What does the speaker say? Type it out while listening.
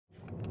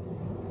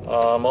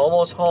I'm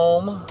almost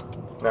home.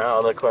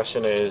 Now the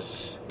question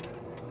is,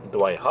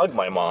 do I hug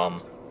my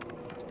mom?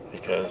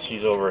 Because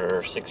she's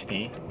over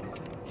 60.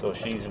 So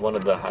she's one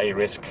of the high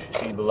risk,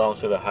 she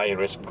belongs to the high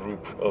risk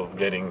group of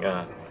getting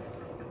the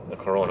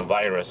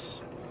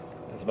coronavirus.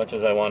 As much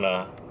as I want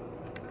to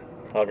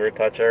hug her,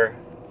 touch her,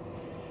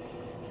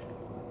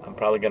 I'm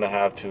probably going to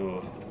have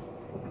to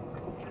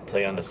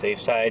play on the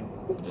safe side,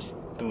 just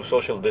do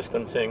social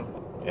distancing.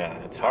 Yeah,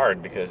 it's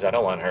hard because I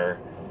don't want her,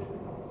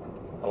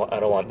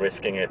 I don't want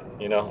risking it,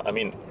 you know? I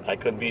mean, I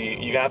could be,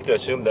 you have to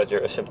assume that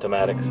you're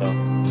asymptomatic, so.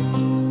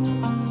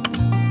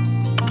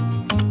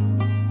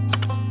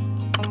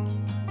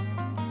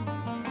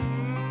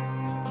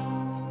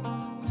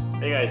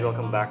 Hey guys,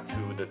 welcome back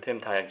to the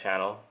Tim Tayag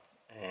channel.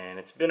 And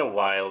it's been a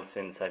while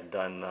since I've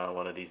done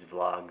one of these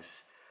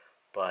vlogs,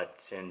 but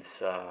since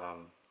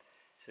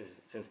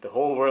the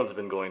whole world's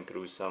been going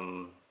through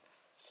some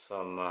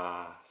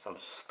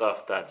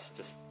stuff that's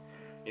just,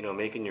 you know,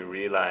 making you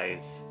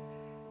realize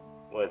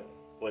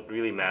what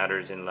really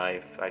matters in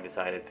life, I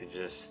decided to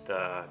just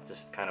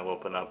kind of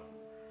open up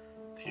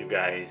to you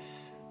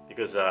guys,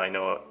 because I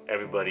know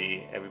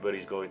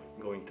everybody's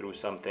going through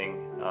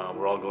something.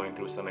 We're all going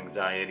through some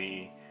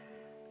anxiety,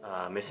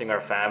 missing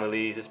our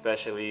families,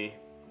 especially.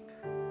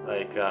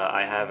 Like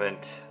I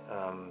haven't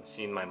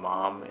seen my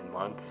mom in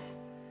months,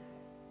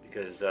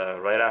 because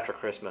right after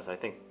Christmas, I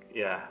think,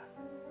 yeah,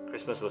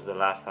 Christmas was the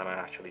last time I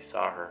actually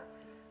saw her,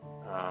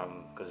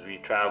 because we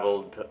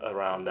traveled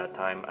around that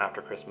time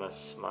after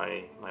Christmas.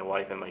 My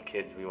wife and my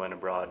kids, we went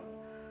abroad,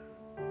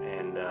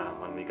 and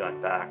when we got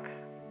back,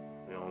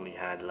 we only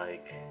had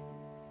like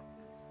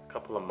a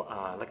couple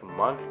of like a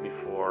month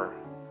before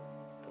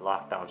the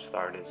lockdown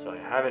started. So I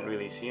haven't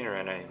really seen her,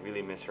 and I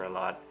really miss her a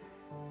lot.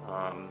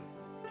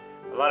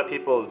 A lot of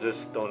people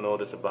just don't know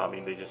this about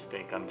me. They just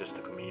think I'm just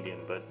a comedian,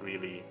 but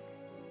really,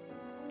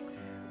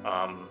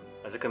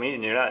 as a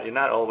comedian, you're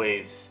not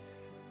always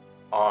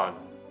on.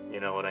 You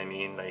know what I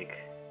mean? Like,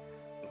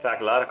 in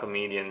fact, a lot of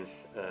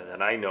comedians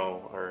that I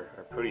know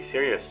are pretty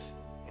serious,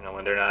 you know,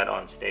 when they're not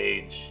on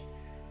stage.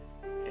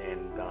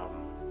 And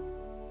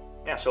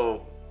yeah,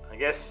 so I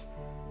guess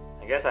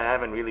I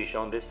haven't really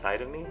shown this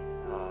side of me,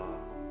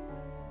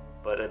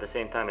 but at the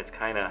same time, it's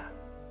kind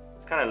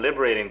of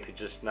liberating to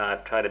just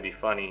not try to be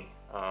funny,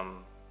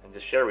 and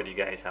just share with you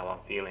guys how I'm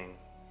feeling.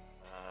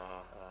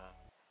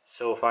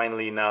 So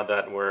finally, now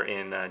that we're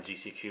in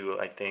GCQ,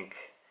 I think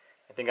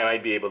I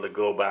might be able to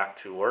go back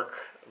to work,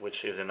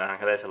 which is in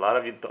Angeles. A lot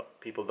of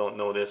people don't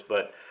know this,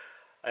 but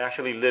I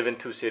actually live in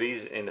two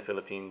cities in the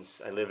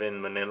Philippines. I live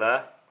in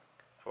Manila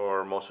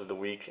for most of the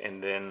week,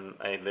 and then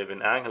I live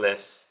in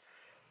Angeles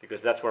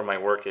because that's where my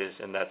work is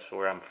and that's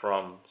where I'm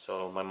from.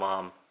 So my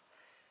mom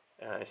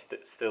is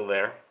still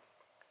there.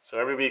 So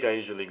every week I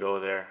usually go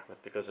there,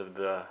 but because of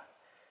the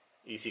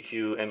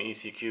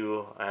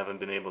MECQ, I haven't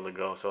been able to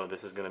go. So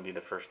this is going to be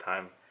the first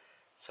time.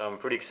 So I'm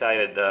pretty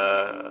excited.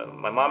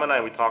 My mom and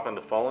I, we talk on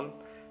the phone.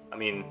 I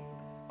mean,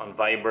 on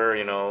Viber,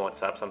 you know,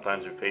 WhatsApp,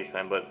 sometimes we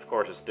FaceTime, but of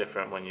course it's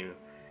different when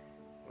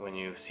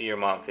you see your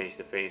mom face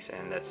to face,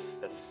 and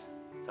that's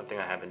something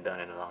I haven't done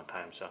in a long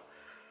time. So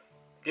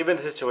given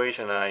the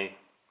situation, I'm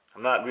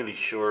not really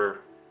sure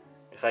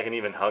if I can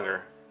even hug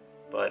her,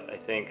 but I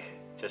think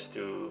just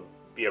to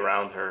be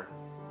around her,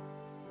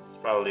 it's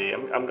probably,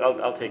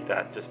 I'll take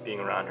that, just being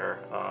around her,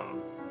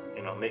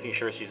 you know, making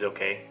sure she's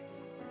okay.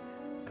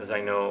 Because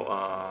I know,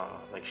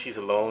 like, she's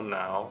alone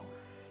now.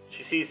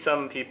 She sees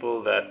some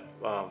people that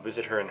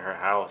visit her in her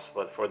house,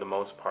 but for the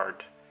most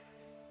part,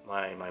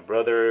 my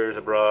brother's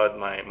abroad,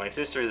 my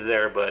sister is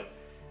there, but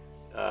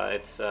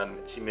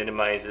she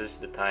minimizes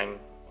the time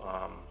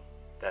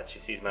that she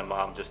sees my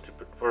mom, just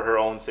for her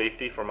own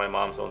safety, for my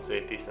mom's own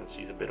safety, since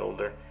she's a bit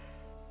older.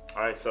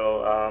 All right,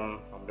 so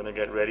I'm gonna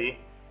get ready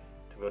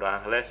to go to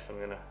Angeles. I'm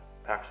gonna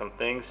pack some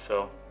things,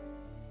 so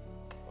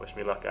wish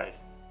me luck,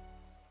 guys.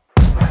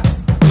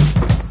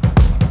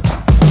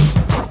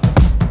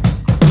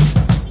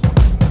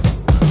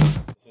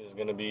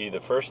 Gonna be the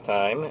first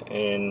time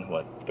in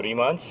what, 3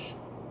 months,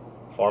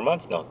 4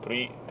 months, no,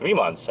 three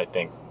months, I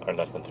think, or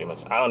less than 3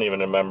 months. I don't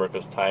even remember,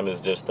 because time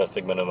is just a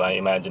figment of my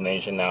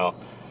imagination now.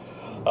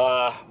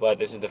 But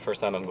this is the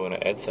first time I'm going to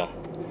EDSA,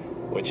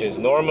 which is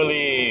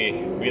normally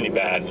really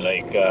bad.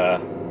 Like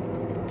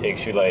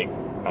takes you, like,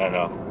 I don't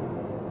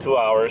know, 2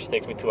 hours.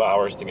 Takes me 2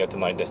 hours to get to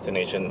my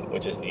destination,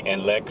 which is the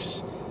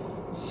NLEX.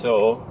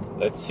 So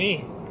let's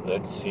see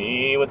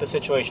what the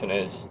situation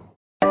is.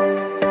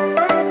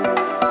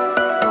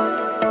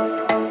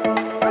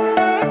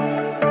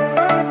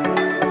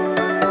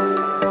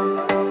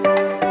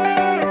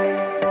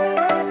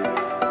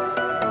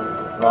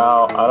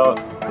 Now, I don't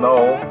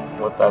know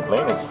what that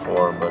lane is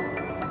for, but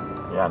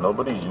yeah,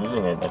 nobody's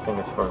using it. I think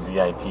it's for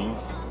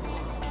VIPs,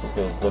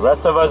 because the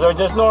rest of us are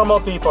just normal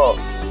people.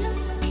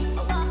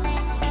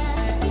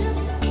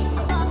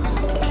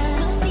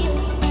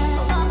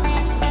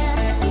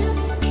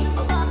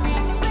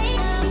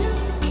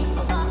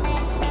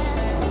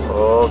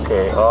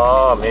 Okay,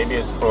 oh, maybe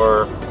it's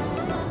for,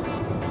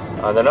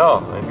 I don't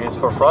know, maybe it's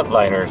for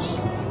frontliners.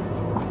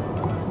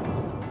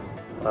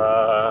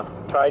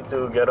 Tried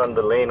to get on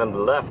the lane on the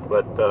left,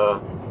 but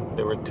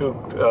there were two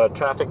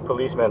traffic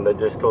policemen that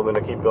just told me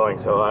to keep going,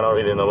 so I don't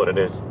really know what it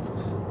is.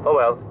 Oh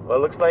well. Well,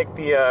 it looks like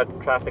the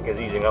traffic is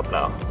easing up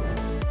now.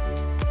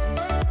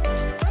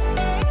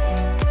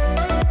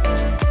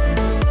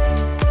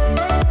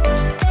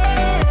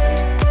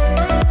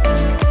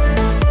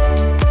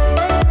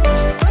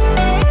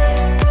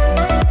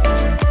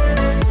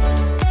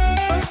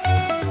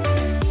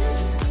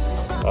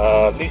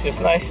 At least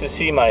it's nice to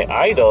see my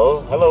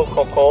idol. Hello,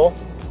 Coco.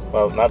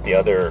 Well, not the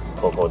other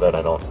Coco that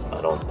I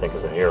don't think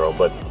is a hero,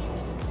 but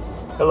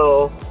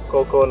hello,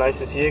 Coco. Nice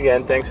to see you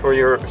again. Thanks for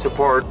your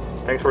support.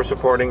 Thanks for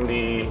supporting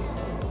the,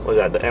 what was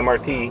that, the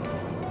MRT.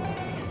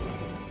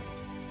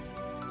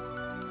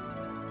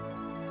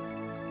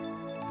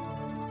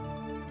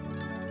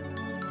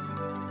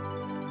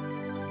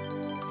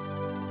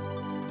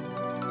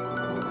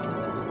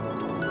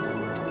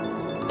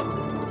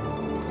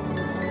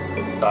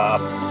 Good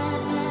stop.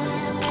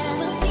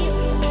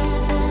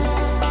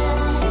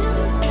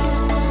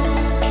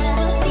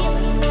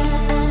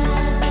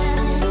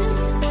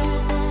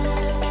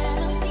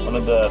 One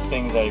of the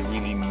things I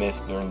really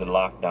missed during the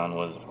lockdown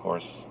was, of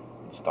course,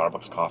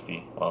 Starbucks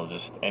coffee. Well,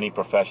 just any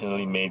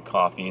professionally made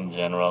coffee in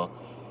general.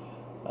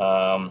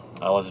 I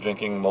was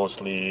drinking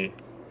mostly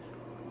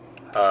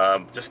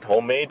just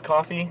homemade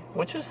coffee,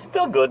 which is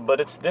still good, but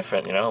it's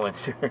different, you know, when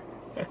you're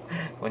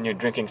when you're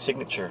drinking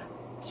signature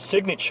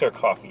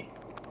coffee.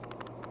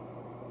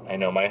 I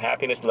know my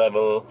happiness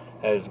level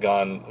has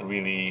gone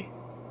really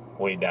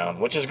way down,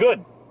 which is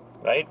good,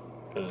 right?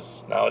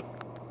 Because now it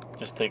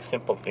just takes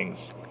simple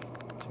things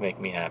to make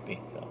me happy.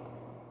 So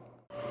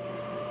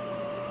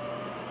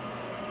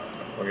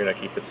we're gonna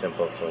keep it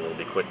simple, so it'll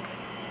be quick.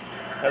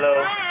 Hello.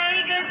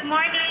 Hi, good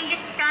morning. This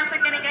is Cam. What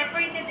can I get for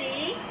you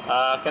today?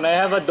 Can I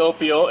have a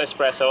doppio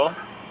espresso?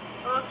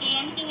 Okay,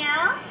 anything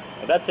else?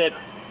 That's it.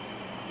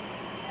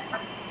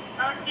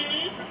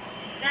 Okay.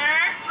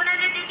 That's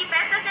 180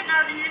 pesos and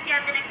I'll deliver you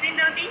at the next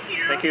window. Thank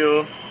you. Thank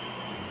you.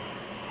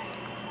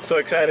 So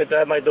excited to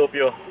have my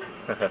doppio.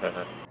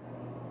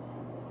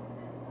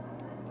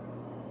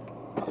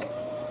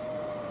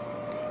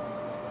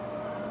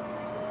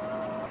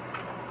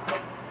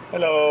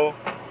 Hello.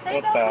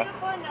 Sir, Kumusta?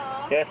 doppio po,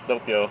 no? Yes,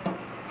 doppio.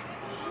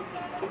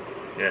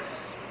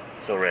 Yes,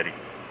 so ready.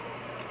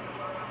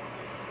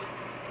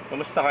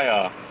 Kumusta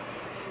kayo?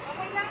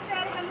 Okay lang, sir.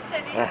 Kamusta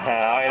din?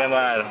 Okay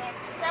naman.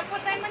 Saan po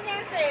tayo man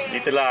yan, sir?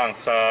 Dito lang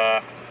sa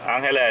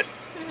Angeles.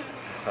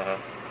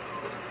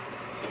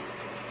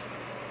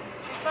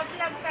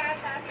 Nagpa-vlog ka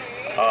ata,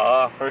 sir?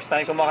 Oo, first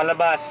time ko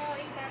makalabas. Oo,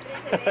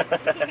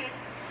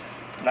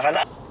 870.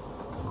 Nakala.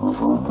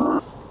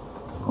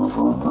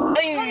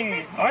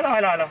 Ay! Okay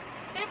lang.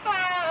 Sir,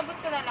 paabot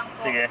ko na lang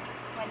po. Sige.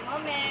 One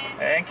moment.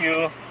 Thank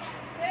you.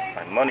 Sir,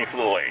 And money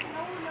flew away.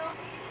 nahulog.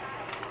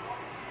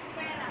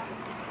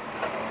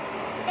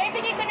 Sir,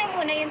 bigay ko na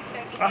muna yung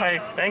 30 pesos. Okay,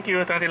 thank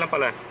you. 30 lang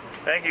pala.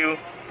 Thank you.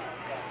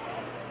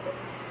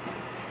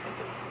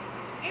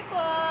 Okay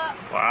po.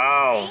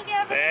 Wow. Thank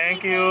you. Thank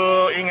you.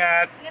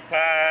 Ingat.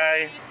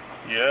 Bye.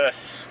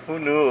 Yes. Who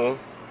knew?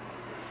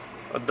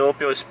 A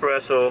doppio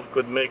espresso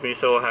could make me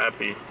so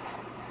happy.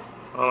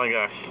 Oh my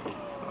gosh.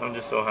 I'm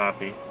just so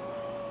happy.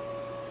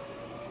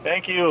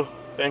 Thank you.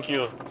 Thank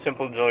you.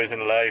 Simple joys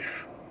in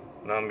life.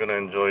 Now I'm gonna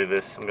enjoy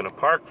this. I'm gonna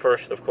park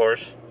first, of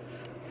course,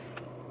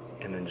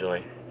 and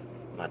enjoy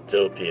my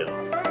doppio.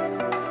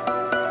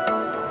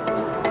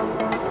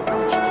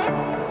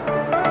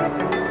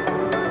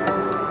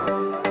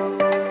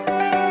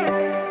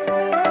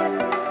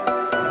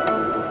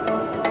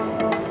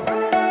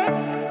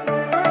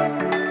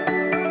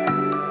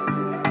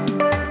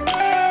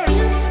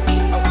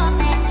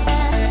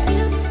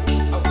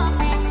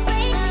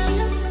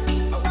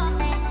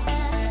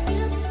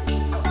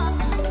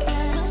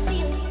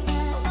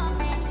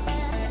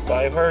 So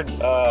I've heard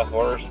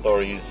horror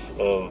stories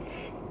of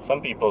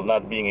some people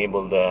not being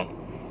able to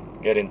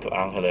get into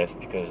Angeles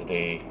because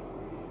they,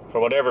 for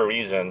whatever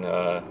reason,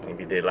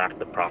 maybe they lack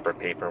the proper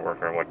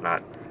paperwork or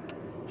whatnot.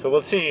 So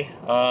we'll see.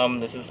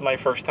 This is my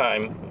first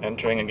time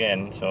entering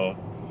again, so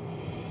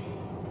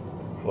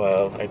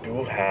well, I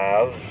do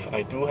have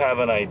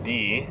an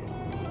ID.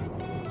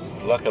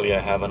 Luckily, I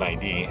have an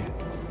ID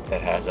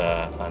that has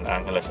an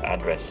Angeles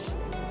address.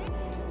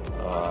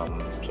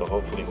 So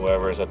hopefully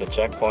whoever is at the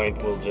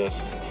checkpoint will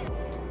just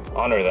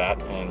honor that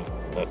and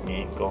let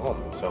me go home.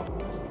 So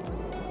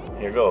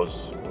here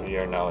goes. We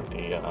are now at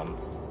the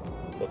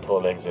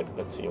toll exit.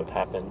 Let's see what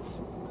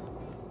happens.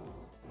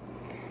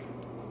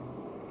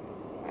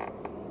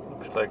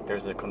 Looks like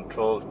there's a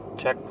controlled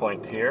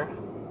checkpoint here.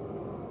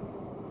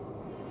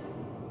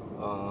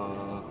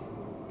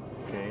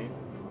 Okay.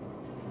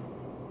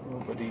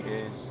 Nobody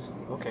is...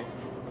 Okay.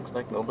 Looks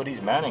like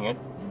nobody's manning it.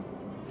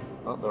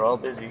 Oh, they're all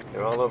busy.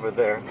 They're all over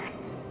there.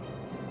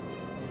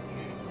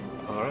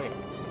 Alright.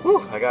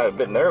 Whew, I got a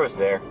bit nervous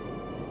there.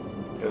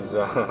 Because,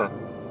 I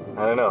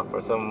don't know, for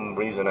some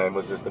reason I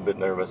was just a bit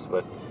nervous.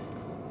 But,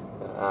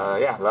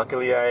 yeah,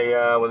 luckily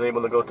I was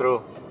able to go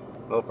through.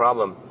 No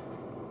problem.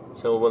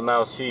 So we'll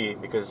now see,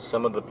 because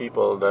some of the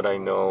people that I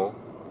know,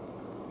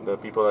 the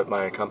people at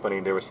my company,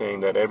 they were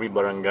saying that every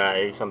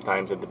barangay,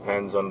 sometimes it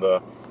depends on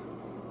the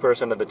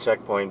person at the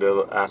checkpoint,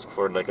 they'll ask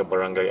for like a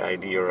barangay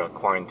ID or a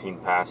quarantine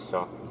pass.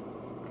 So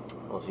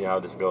we'll see how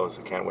this goes.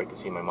 I can't wait to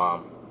see my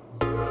mom.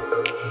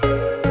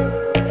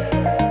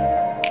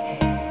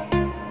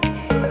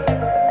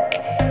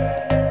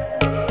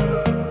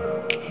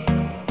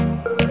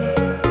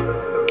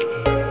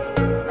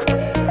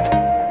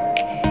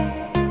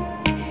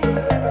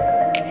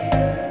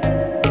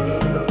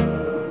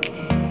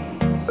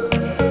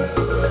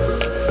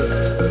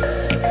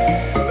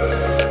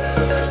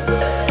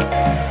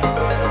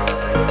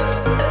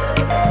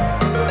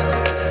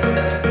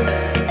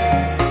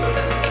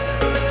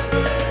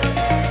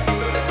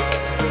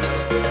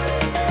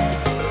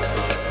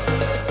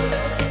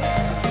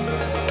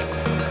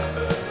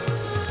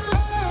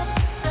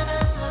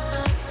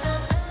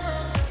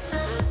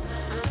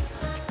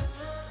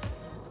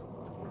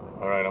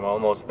 Alright, I'm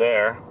almost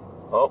there.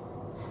 Oh,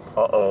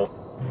 uh-oh.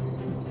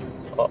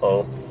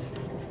 Uh-oh.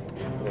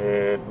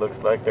 It looks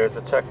like there's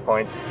a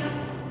checkpoint.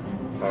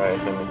 Alright,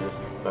 let me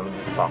just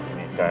talk to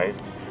these guys.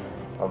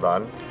 Hold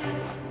on.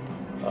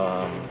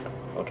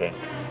 Okay.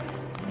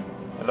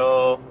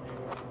 Hello?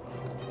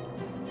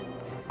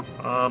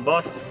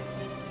 Boss?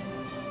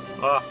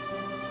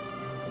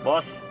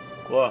 Boss?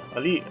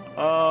 Ali.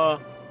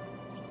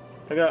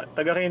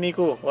 Taga kini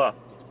ko. What?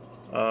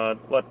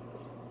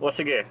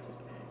 Sige.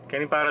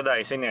 Kaning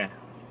paradise, ini.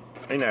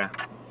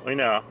 Ayun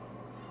na.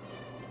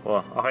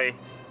 Okay.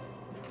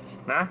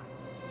 Na?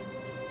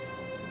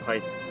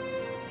 Okay.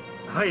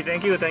 Hi,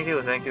 thank you.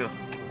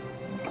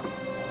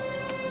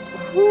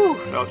 Woo,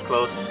 that was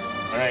close.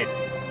 Alright.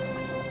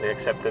 They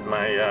accepted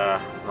my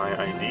my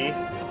ID.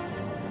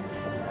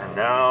 And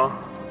now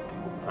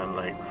I'm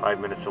like 5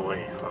 minutes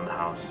away from the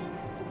house.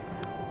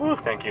 Woo,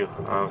 thank you.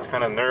 I was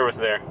kind of nervous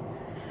there.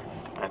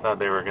 I thought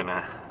they were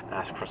gonna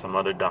ask for some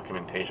other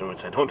documentation,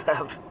 which I don't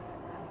have.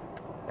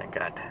 Thank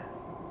God.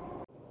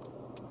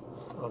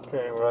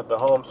 Okay, we're at the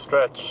home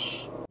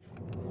stretch.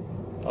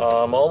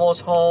 I'm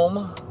almost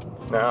home.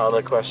 Now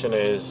the question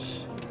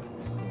is,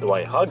 do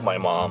I hug my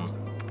mom?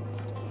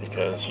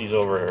 Because she's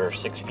over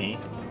 60,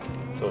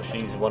 so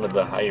she's one of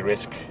the high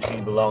risk. She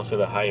belongs to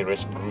the high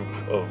risk group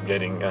of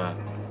getting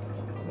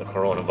the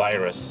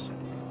coronavirus.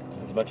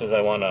 As much as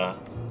I want to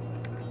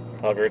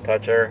hug her,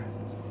 touch her,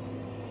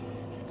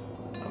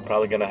 I'm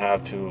probably gonna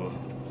have to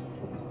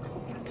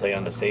play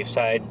on the safe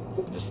side.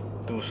 Just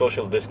do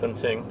social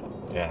distancing.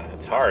 Yeah,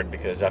 it's hard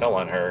because I don't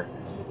want her.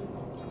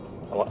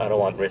 I don't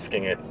want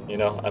risking it, you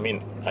know? I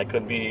mean, I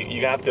could be,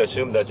 you have to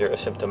assume that you're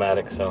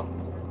asymptomatic, so.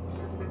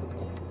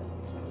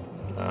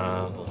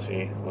 We'll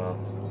see. Well.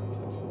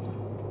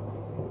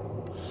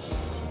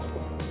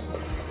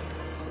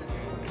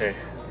 Okay,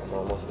 I'm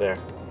almost there.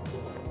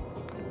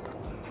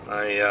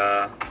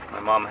 My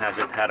mom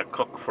hasn't had a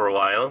cook for a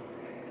while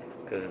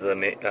because the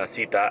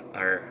sita,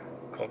 our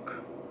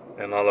cook,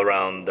 and all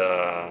around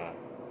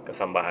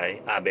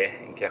kasambahay, abe,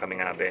 in kaya kaming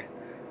abe,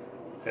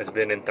 has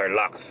been in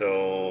Tarlac,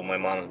 so my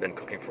mom's been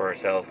cooking for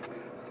herself.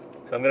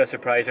 So I'm gonna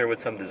surprise her with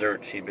some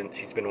dessert. She's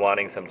been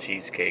wanting some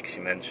cheesecake, she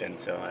mentioned,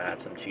 so I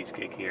have some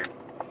cheesecake here.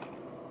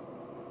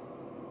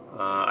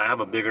 I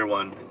have a bigger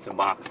one, it's a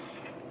box.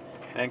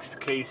 Thanks to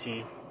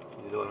Casey,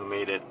 she's the one who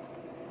made it.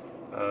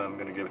 I'm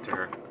gonna give it to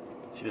her.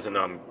 She doesn't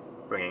know I'm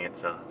bringing it,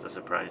 so it's a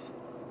surprise.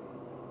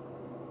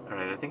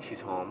 Alright, I think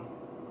she's home.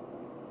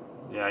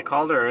 Yeah, I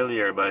called her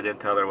earlier, but I didn't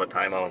tell her what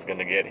time I was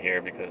gonna get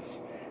here because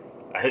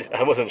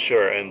I wasn't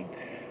sure, and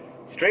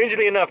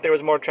strangely enough, there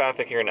was more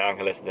traffic here in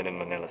Angeles than in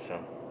Manila, so.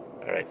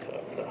 Alright,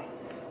 so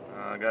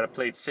I gotta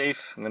play it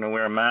safe. I'm gonna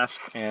wear a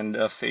mask and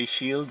a face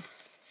shield.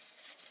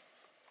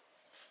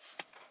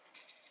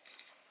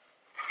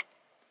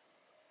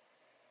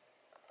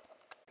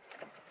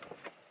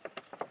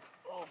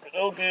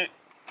 Okay,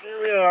 here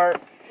we are.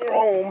 We're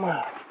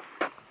home.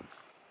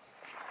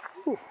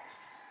 Whew.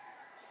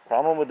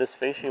 Problem with this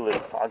face shield is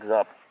it fogs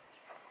up,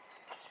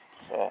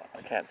 so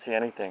I can't see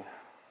anything.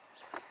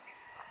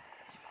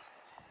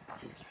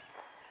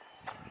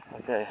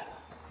 Okay.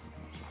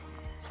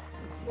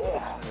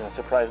 I'm gonna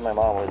surprise my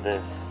mom with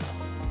this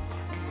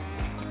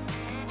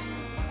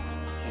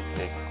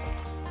cheesecake.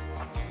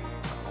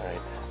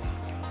 Alright.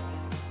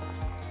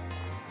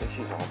 I think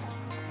she's home.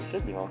 She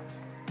should be home.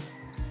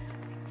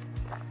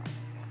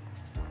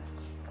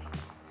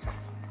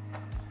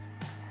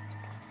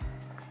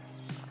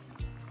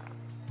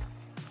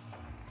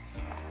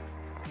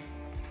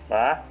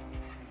 Ma?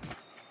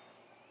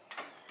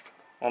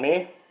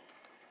 Mommy?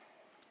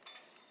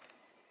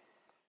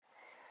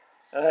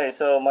 Okay,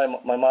 so my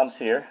mom's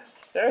here.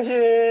 There she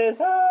is!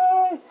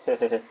 Hi!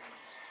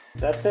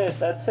 That's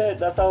it.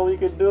 That's all we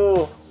could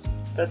do.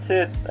 That's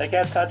it. I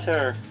can't touch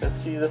her because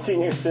she's a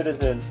senior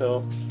citizen,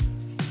 so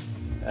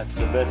that's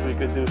the best we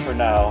could do for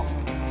now.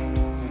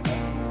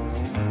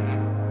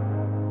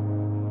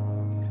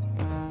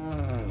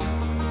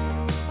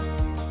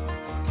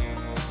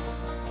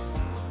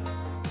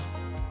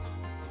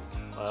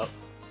 Well,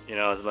 you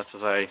know, as much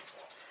as I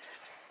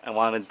I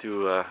wanted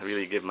to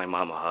really give my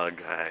mom a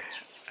hug.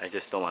 I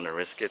just don't want to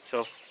risk it,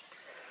 so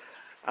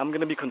I'm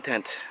gonna be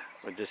content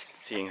with just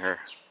seeing her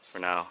for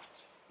now,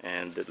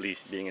 and at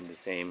least being in the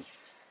same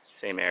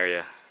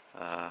area.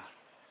 Uh,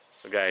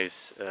 so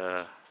guys,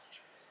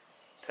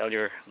 tell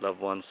your loved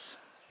ones,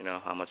 you know,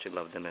 how much you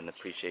love them and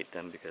appreciate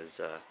them,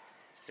 because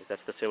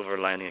that's the silver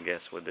lining, I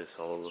guess, with this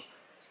whole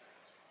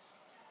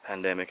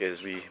pandemic,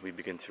 is we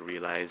begin to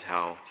realize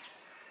how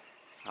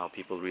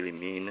people really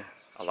mean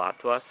a lot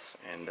to us,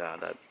 and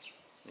that,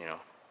 you know,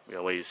 we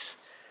always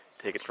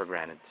take it for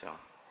granted. So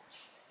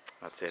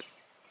that's it.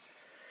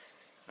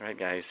 All right,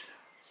 guys,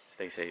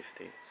 stay safe,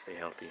 stay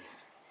healthy.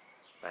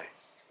 Bye.